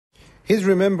His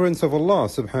remembrance of Allah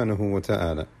subhanahu wa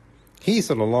ta'ala. He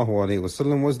sallallahu alayhi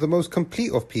wasallam was the most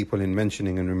complete of people in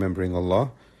mentioning and remembering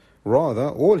Allah. Rather,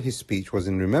 all his speech was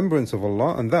in remembrance of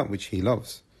Allah and that which he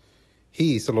loves.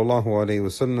 He sallallahu alayhi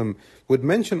wasallam would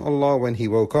mention Allah when he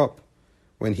woke up,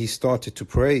 when he started to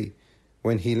pray,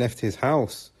 when he left his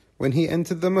house, when he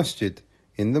entered the masjid,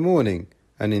 in the morning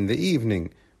and in the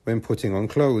evening, when putting on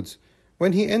clothes,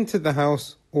 when he entered the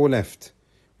house or left,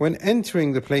 when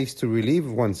entering the place to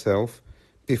relieve oneself,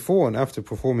 before and after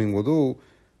performing wudu,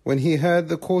 when he heard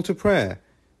the call to prayer,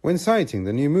 when sighting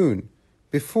the new moon,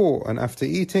 before and after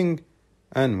eating,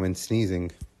 and when sneezing.